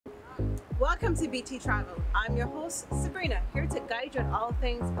Welcome to BT Travel. I'm your host, Sabrina, here to guide you on all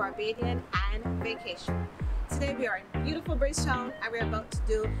things Barbadian and vacation. Today we are in beautiful Bridgetown and we're about to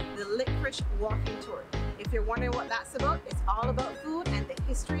do the Lickrish walking tour. If you're wondering what that's about, it's all about food and the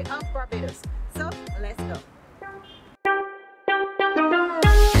history of Barbados. So let's go.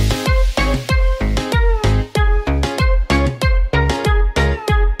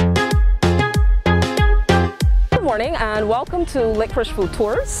 Good morning and welcome to Lickrish Food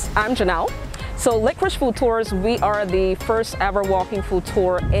Tours. I'm Janelle. So Lickrish Food Tours, we are the first ever walking food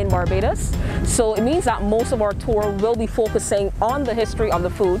tour in Barbados. So it means that most of our tour will be focusing on the history of the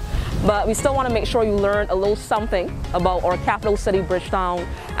food, but we still want to make sure you learn a little something about our capital city, Bridgetown,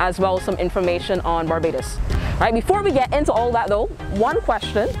 as well as some information on Barbados. Right, before we get into all that though, one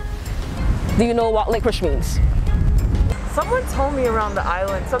question: do you know what Lickrish means? Someone told me around the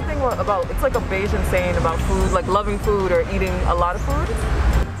island something about, it's like a Bayesian saying about food, like loving food or eating a lot of food.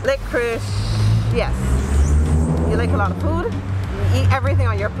 Lickrish, yes. You like a lot of food, you eat everything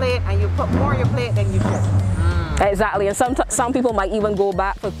on your plate, and you put more on your plate than you should. Exactly, and some people might even go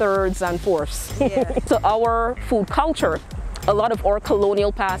back for thirds and fourths. Yeah. So our food culture, a lot of our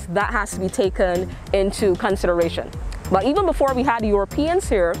colonial past, that has to be taken into consideration. But even before we had Europeans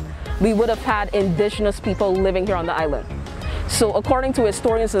here, we would have had indigenous people living here on the island. So according to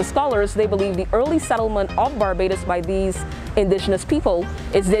historians and scholars, they believe the early settlement of Barbados by these indigenous people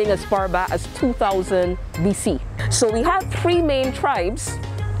is dating as far back as 2000 BC. So we have three main tribes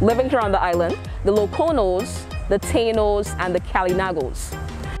living here on the island: the Loconos, the Tainos, and the Kalinagos.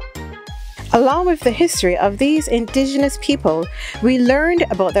 Along with the history of these indigenous people, we learned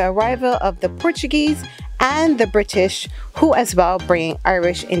about the arrival of the Portuguese and the British, who as well, bringing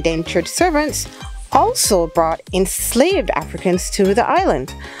Irish indentured servants, also brought enslaved Africans to the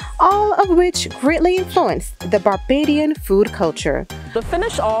island, all of which greatly influenced the Barbadian food culture. To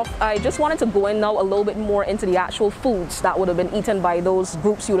finish off, I just wanted to go in now a little bit more into the actual foods that would have been eaten by those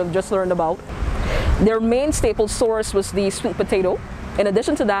groups you would have just learned about. Their main staple source was the sweet potato. In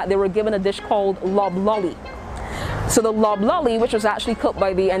addition to that, they were given a dish called loblolly. So the loblolly, which was actually cooked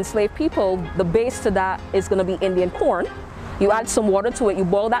by the enslaved people, the base to that is going to be Indian corn. You add some water to it, you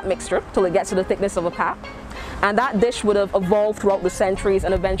boil that mixture till it gets to the thickness of a pap. And that dish would have evolved throughout the centuries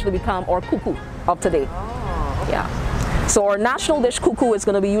and eventually become our kuku of today. Oh, okay. Yeah. So our national dish kuku is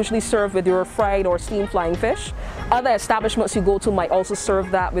going to be usually served with your fried or steamed flying fish. Other establishments you go to might also serve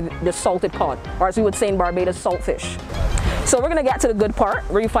that with the salted cod, or as we would say in Barbados, saltfish. So we're going to get to the good part,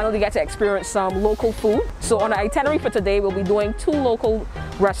 where you finally get to experience some local food. So on the itinerary for today, we'll be doing 2 local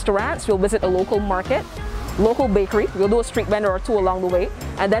restaurants. We'll visit a local market, local bakery. We'll do a street vendor or 2 along the way.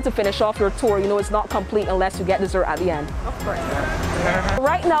 And then to finish off your tour, you know it's not complete unless you get dessert at the end. Of course.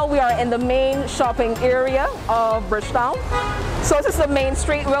 Right now we are in the main shopping area of Bridgetown. So this is the main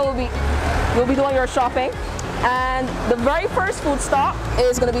street where we'll be doing your shopping. And the very first food stop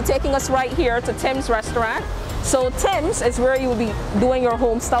is going to be taking us right here to Tim's restaurant. So Tim's is where you will be doing your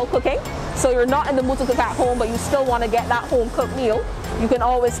home style cooking. So you're not in the mood to cook at home, but you still want to get that home cooked meal. You can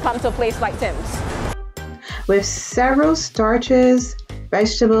always come to a place like Tim's. With several starches,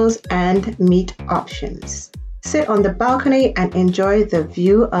 vegetables, and meat options. Sit on the balcony and enjoy the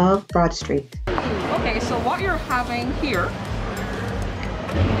view of Broad Street. Okay, so what you're having here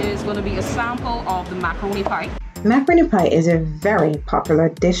is going to be a sample of the macaroni pie. Macaroni pie is a very popular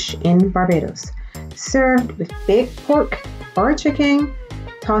dish in Barbados, served with baked pork or chicken,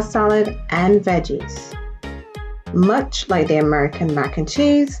 tossed salad, and veggies. Much like the American mac and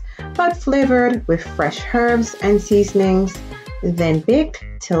cheese, but flavored with fresh herbs and seasonings, then baked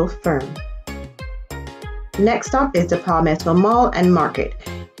till firm. Next up is the Palmetto Mall and Market.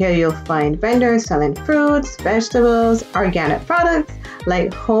 Here you'll find vendors selling fruits, vegetables, organic products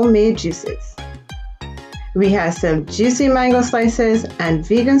like homemade juices. We have some juicy mango slices and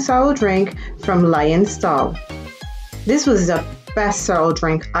vegan sorrel drink from Lion's Stall. This was the best sorrel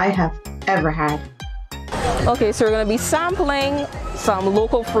drink I have ever had. Okay, so we're going to be sampling some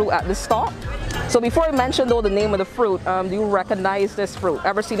local fruit at this stop. So before I mention though the name of the fruit, do you recognize this fruit?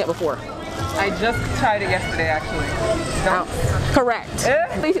 Ever seen it before? I just tried it yesterday actually. Correct.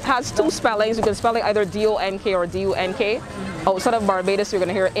 It has 2 spellings. You can spell it either D-O-N-K or D-U-N-K. Outside of Barbados, you're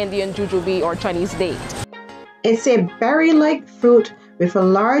going to hear Indian jujube or Chinese date. It's a berry-like fruit with a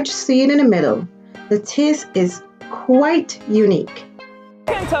large seed in the middle. The taste is quite unique.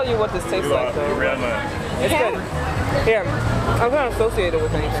 I can't tell you what this tastes like though. It's good. Yeah, I'm kind of associated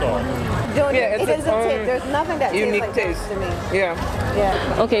with it. Yeah, it doesn't taste. There's nothing that unique tastes like taste to me.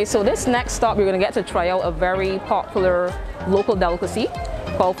 Yeah. Okay, so this next stop, you're going to get to try out a very popular local delicacy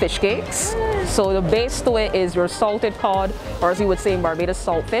called fish cakes. So the base to it is your salted cod, or as you would say in Barbados,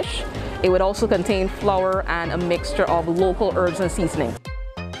 saltfish. It would also contain flour and a mixture of local herbs and seasoning.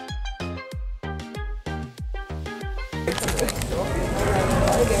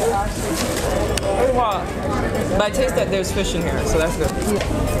 Very hot. But I taste that there's fish in here, so that's good.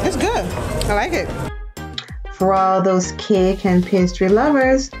 It's good. I like it. For all those cake and pastry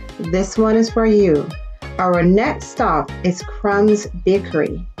lovers, this one is for you. Our next stop is Crumbs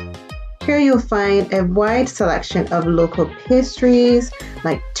Bakery. Here you'll find a wide selection of local pastries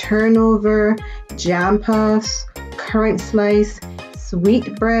like turnover, jam puffs, currant slice,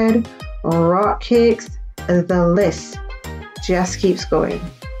 sweet bread, rock cakes. The list just keeps going.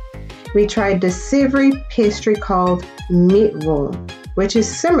 We tried the savory pastry called meat roll, which is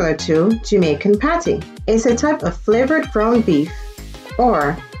similar to Jamaican patty. It's a type of flavored ground beef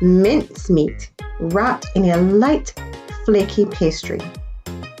or mincemeat wrapped in a light, flaky pastry.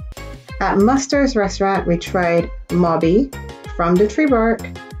 At Mustard's restaurant, we tried mobby from the tree bark,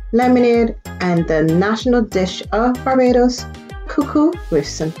 lemonade, and the national dish of Barbados, cuckoo with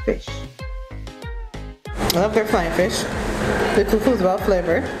some fish. I love their flying fish. The cuckoo is well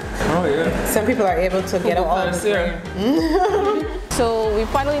flavored. Oh yeah. Some people are able to get all of it. So we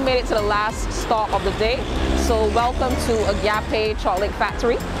finally made it to the last stop of the day. So welcome to Agape Chocolate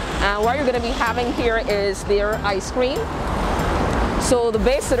Factory. And what you're going to be having here is their ice cream. So the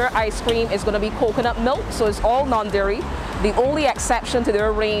base of their ice cream is going to be coconut milk, so it's all non-dairy. The only exception to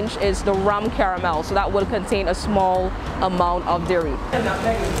their range is the rum caramel, so that will contain a small amount of dairy. The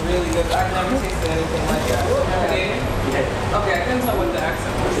nutmeg is really good. I've never tasted anything like that. Canadian? Okay, I couldn't tell what the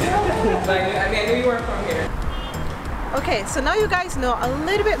accent was. But I knew you were from here. Okay, so now you guys know a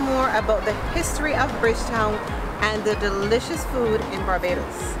little bit more about the history of Bridgetown and the delicious food in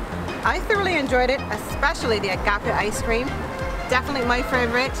Barbados. I thoroughly enjoyed it, especially the agape ice cream. Definitely my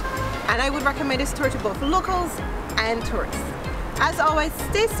favorite, and I would recommend this tour to both locals and tourists. As always,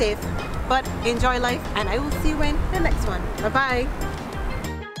 stay safe, but enjoy life, and I will see you in the next one. Bye-bye.